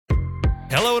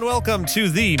Hello and welcome to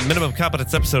the Minimum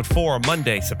Competence Episode 4,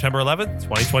 Monday, September 11th,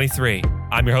 2023.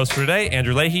 I'm your host for today,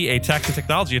 Andrew Leahy, a tax and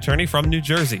technology attorney from New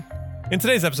Jersey. In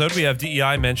today's episode, we have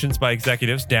DEI mentions by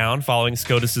executives down following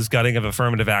SCOTUS's gutting of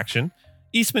affirmative action.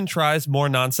 Eastman tries more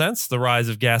nonsense, the rise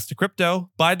of gas to crypto,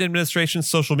 Biden administration's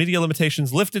social media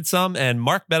limitations lifted some, and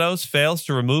Mark Meadows fails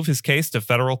to remove his case to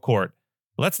federal court.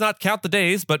 Let's not count the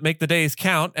days, but make the days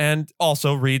count, and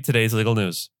also read today's legal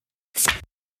news.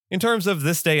 In terms of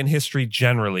this day in history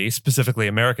generally, specifically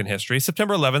American history,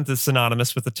 September 11th is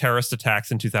synonymous with the terrorist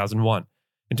attacks in 2001.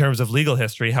 In terms of legal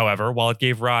history, however, while it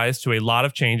gave rise to a lot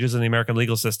of changes in the American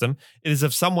legal system, it is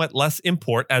of somewhat less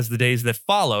import as the days that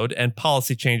followed and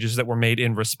policy changes that were made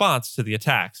in response to the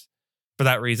attacks. For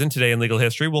that reason, today in legal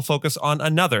history, we'll focus on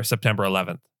another September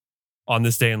 11th. On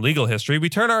this day in legal history, we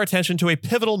turn our attention to a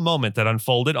pivotal moment that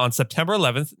unfolded on September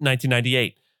 11th,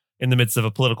 1998. In the midst of a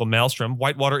political maelstrom,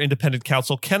 Whitewater Independent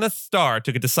Counsel Kenneth Starr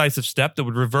took a decisive step that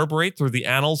would reverberate through the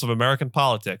annals of American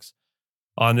politics.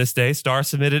 On this day, Starr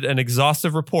submitted an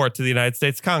exhaustive report to the United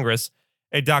States Congress,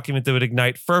 a document that would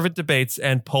ignite fervent debates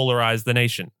and polarize the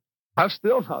nation. I've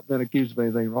still not been accused of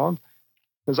anything wrong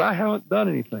because I haven't done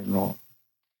anything wrong.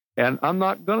 And I'm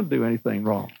not going to do anything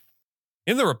wrong.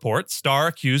 In the report, Starr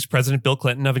accused President Bill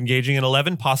Clinton of engaging in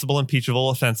 11 possible impeachable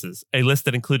offenses, a list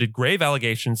that included grave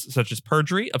allegations such as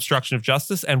perjury, obstruction of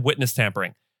justice, and witness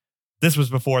tampering. This was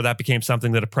before that became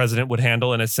something that a president would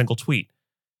handle in a single tweet.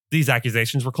 These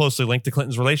accusations were closely linked to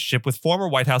Clinton's relationship with former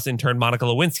White House intern Monica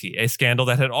Lewinsky, a scandal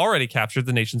that had already captured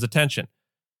the nation's attention.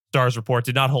 Starr's report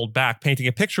did not hold back, painting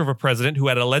a picture of a president who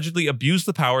had allegedly abused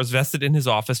the powers vested in his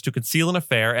office to conceal an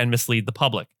affair and mislead the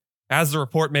public. As the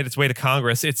report made its way to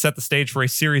Congress, it set the stage for a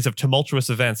series of tumultuous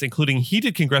events, including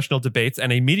heated congressional debates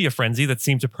and a media frenzy that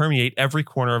seemed to permeate every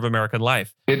corner of American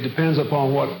life. It depends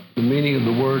upon what the meaning of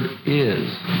the word is.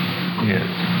 Yes.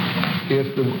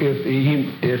 If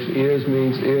is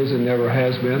means is and never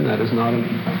has been,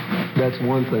 that's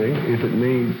one thing. If it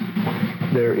means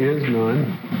there is none,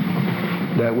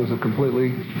 that was a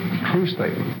completely true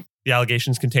statement. The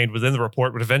allegations contained within the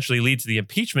report would eventually lead to the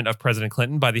impeachment of President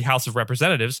Clinton by the House of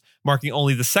Representatives, marking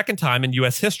only the second time in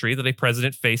U.S. history that a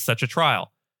president faced such a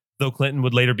trial. Though Clinton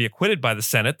would later be acquitted by the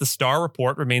Senate, the Starr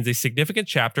report remains a significant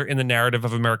chapter in the narrative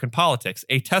of American politics,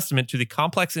 a testament to the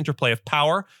complex interplay of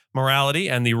power, morality,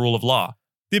 and the rule of law.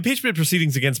 The impeachment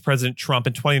proceedings against President Trump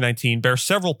in 2019 bear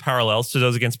several parallels to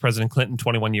those against President Clinton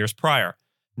 21 years prior.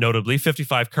 Notably,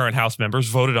 55 current House members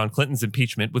voted on Clinton's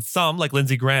impeachment, with some, like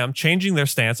Lindsey Graham, changing their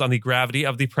stance on the gravity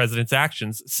of the president's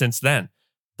actions since then.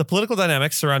 The political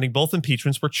dynamics surrounding both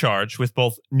impeachments were charged, with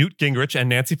both Newt Gingrich and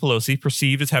Nancy Pelosi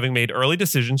perceived as having made early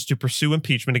decisions to pursue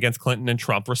impeachment against Clinton and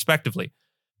Trump, respectively.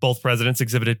 Both presidents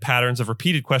exhibited patterns of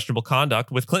repeated questionable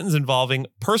conduct, with Clinton's involving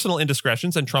personal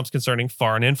indiscretions and Trump's concerning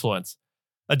foreign influence.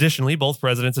 Additionally, both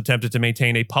presidents attempted to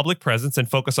maintain a public presence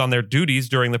and focus on their duties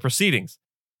during the proceedings.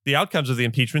 The outcomes of the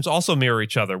impeachments also mirror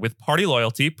each other, with party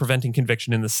loyalty preventing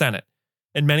conviction in the Senate.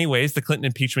 In many ways, the Clinton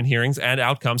impeachment hearings and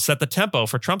outcomes set the tempo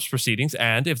for Trump's proceedings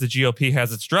and, if the GOP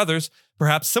has its druthers,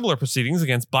 perhaps similar proceedings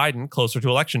against Biden closer to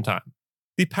election time.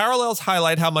 The parallels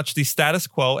highlight how much the status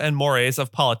quo and mores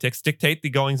of politics dictate the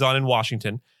goings-on in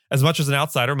Washington, as much as an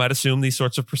outsider might assume these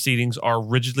sorts of proceedings are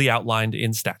rigidly outlined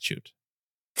in statute.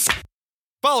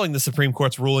 Following the Supreme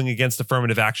Court's ruling against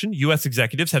affirmative action, U.S.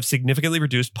 executives have significantly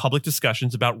reduced public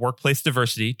discussions about workplace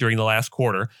diversity during the last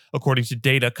quarter, according to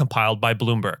data compiled by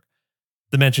Bloomberg.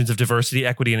 The mentions of diversity,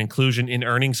 equity, and inclusion in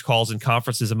earnings calls and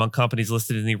conferences among companies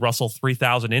listed in the Russell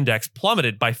 3000 index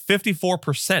plummeted by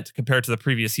 54% compared to the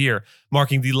previous year,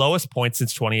 marking the lowest point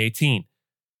since 2018.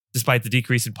 Despite the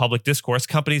decrease in public discourse,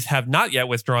 companies have not yet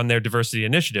withdrawn their diversity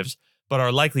initiatives, but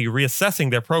are likely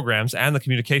reassessing their programs and the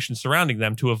communication surrounding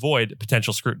them to avoid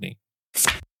potential scrutiny.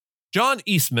 John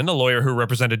Eastman, a lawyer who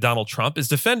represented Donald Trump, is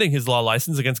defending his law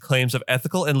license against claims of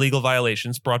ethical and legal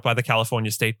violations brought by the California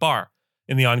State Bar.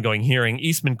 In the ongoing hearing,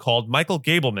 Eastman called Michael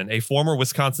Gableman, a former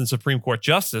Wisconsin Supreme Court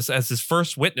justice, as his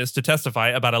first witness to testify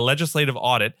about a legislative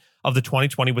audit of the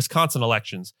 2020 Wisconsin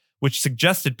elections, which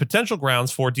suggested potential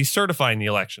grounds for decertifying the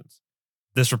elections.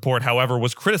 This report, however,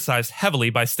 was criticized heavily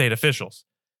by state officials.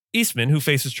 Eastman, who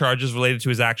faces charges related to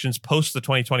his actions post the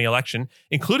 2020 election,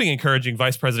 including encouraging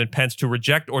Vice President Pence to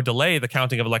reject or delay the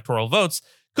counting of electoral votes,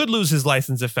 could lose his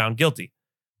license if found guilty.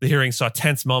 The hearing saw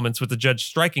tense moments, with the judge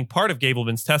striking part of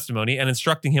Gableman's testimony and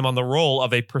instructing him on the role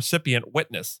of a percipient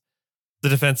witness. The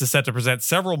defense is set to present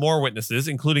several more witnesses,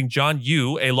 including John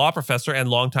Yoo, a law professor and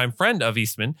longtime friend of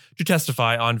Eastman, to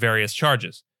testify on various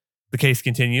charges. The case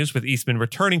continues, with Eastman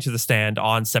returning to the stand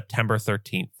on September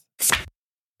 13th.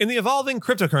 In the evolving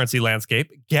cryptocurrency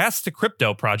landscape,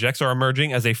 gas-to-crypto projects are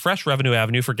emerging as a fresh revenue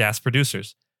avenue for gas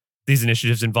producers. The These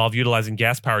initiatives involve utilizing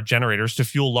gas-powered generators to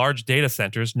fuel large data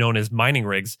centers known as mining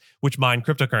rigs, which mine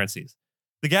cryptocurrencies.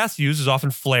 The gas used is often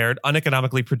flared,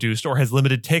 uneconomically produced, or has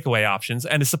limited takeaway options,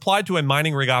 and is supplied to a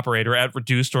mining rig operator at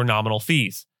reduced or nominal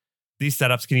fees. These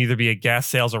setups can either be a gas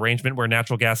sales arrangement where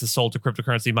natural gas is sold to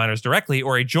cryptocurrency miners directly,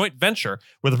 or a joint venture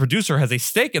where the producer has a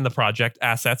stake in the project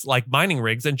assets like mining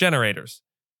rigs and generators.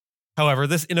 However,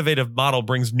 this innovative model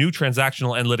brings new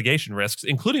transactional and litigation risks,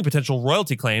 including potential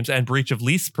royalty claims and breach of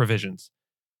lease provisions.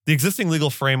 The existing legal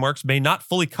frameworks may not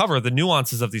fully cover the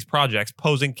nuances of these projects,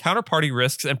 posing counterparty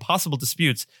risks and possible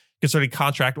disputes concerning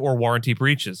contract or warranty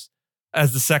breaches.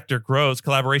 As the sector grows,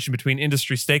 collaboration between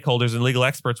industry stakeholders and legal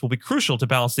experts will be crucial to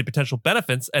balance the potential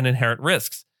benefits and inherent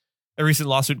risks. A recent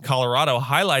lawsuit in Colorado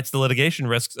highlights the litigation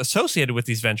risks associated with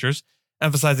these ventures,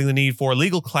 emphasizing the need for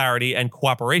legal clarity and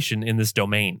cooperation in this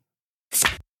domain.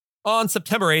 On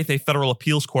September 8th, a federal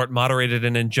appeals court moderated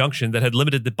an injunction that had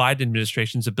limited the Biden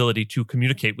administration's ability to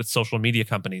communicate with social media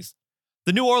companies.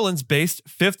 The New Orleans-based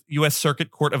 5th U.S.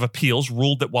 Circuit Court of Appeals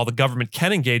ruled that while the government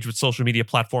can engage with social media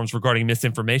platforms regarding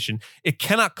misinformation, it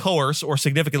cannot coerce or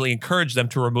significantly encourage them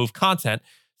to remove content,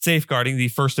 safeguarding the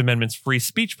First Amendment's free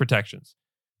speech protections.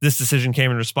 This decision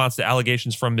came in response to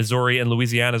allegations from Missouri and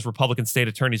Louisiana's Republican state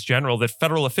attorneys general that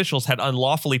federal officials had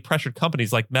unlawfully pressured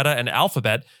companies like Meta and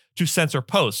Alphabet to censor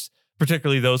posts,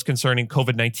 particularly those concerning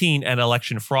COVID-19 and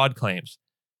election fraud claims.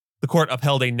 The court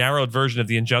upheld a narrowed version of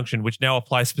the injunction, which now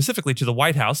applies specifically to the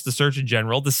White House, the Surgeon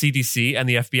General, the CDC, and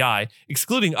the FBI,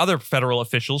 excluding other federal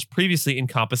officials previously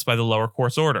encompassed by the lower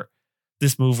court's order.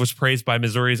 This move was praised by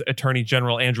Missouri's Attorney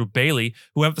General Andrew Bailey,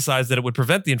 who emphasized that it would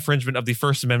prevent the infringement of the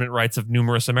First Amendment rights of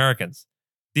numerous Americans.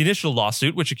 The initial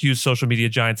lawsuit, which accused social media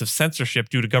giants of censorship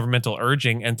due to governmental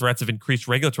urging and threats of increased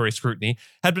regulatory scrutiny,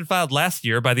 had been filed last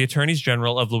year by the Attorneys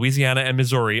General of Louisiana and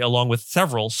Missouri, along with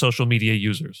several social media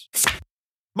users.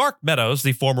 Mark Meadows,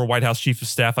 the former White House chief of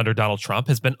staff under Donald Trump,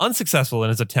 has been unsuccessful in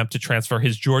his attempt to transfer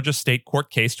his Georgia state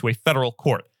court case to a federal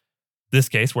court. This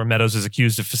case, where Meadows is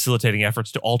accused of facilitating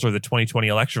efforts to alter the 2020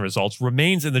 election results,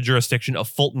 remains in the jurisdiction of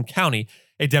Fulton County,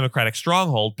 a Democratic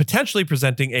stronghold, potentially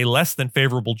presenting a less than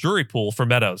favorable jury pool for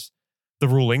Meadows. The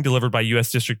ruling, delivered by U.S.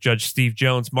 District Judge Steve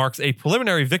Jones, marks a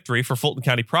preliminary victory for Fulton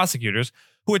County prosecutors,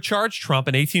 who had charged Trump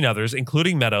and 18 others,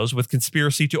 including Meadows, with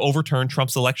conspiracy to overturn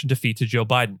Trump's election defeat to Joe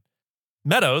Biden.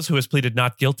 Meadows, who has pleaded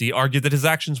not guilty, argued that his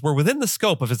actions were within the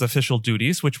scope of his official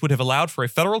duties, which would have allowed for a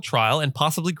federal trial and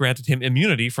possibly granted him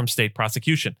immunity from state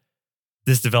prosecution.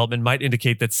 This development might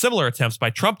indicate that similar attempts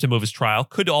by Trump to move his trial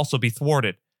could also be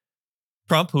thwarted.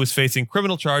 Trump, who is facing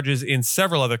criminal charges in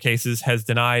several other cases, has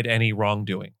denied any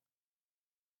wrongdoing.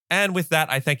 And with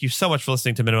that, I thank you so much for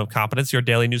listening to Minimum Competence, your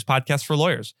daily news podcast for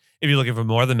lawyers. If you're looking for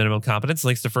more than Minimum Competence,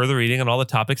 links to further reading on all the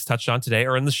topics touched on today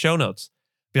are in the show notes.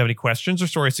 If you have any questions or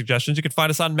story suggestions, you can find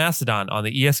us on Mastodon on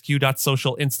the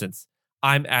esq.social instance.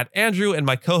 I'm at Andrew, and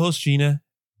my co-host Gina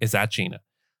is at Gina.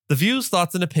 The views,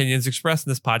 thoughts, and opinions expressed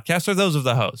in this podcast are those of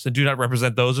the host and do not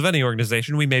represent those of any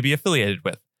organization we may be affiliated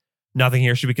with. Nothing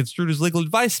here should be construed as legal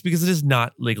advice because it is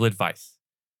not legal advice.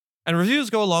 And reviews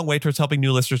go a long way towards helping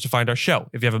new listeners to find our show.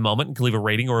 If you have a moment and can leave a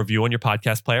rating or review on your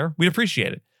podcast player, we'd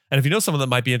appreciate it. And if you know someone that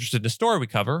might be interested in a story we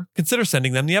cover, consider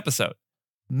sending them the episode.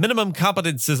 Minimum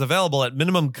Competence is available at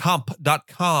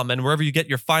minimumcomp.com and wherever you get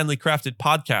your finely crafted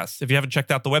podcasts. If you haven't checked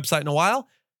out the website in a while,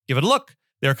 give it a look.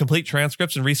 There are complete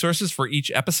transcripts and resources for each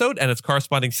episode and its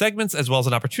corresponding segments, as well as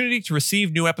an opportunity to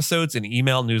receive new episodes in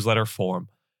email newsletter form.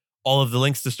 All of the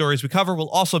links to stories we cover will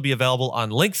also be available on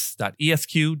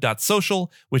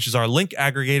links.esq.social, which is our link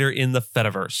aggregator in the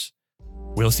Fediverse.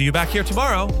 We'll see you back here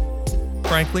tomorrow.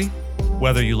 Frankly,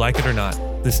 whether you like it or not,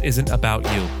 this isn't about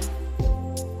you.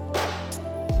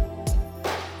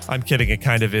 I'm kidding, it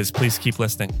kind of is. Please keep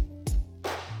listening.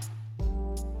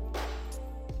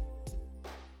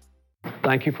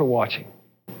 Thank you for watching,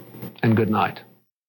 and good night.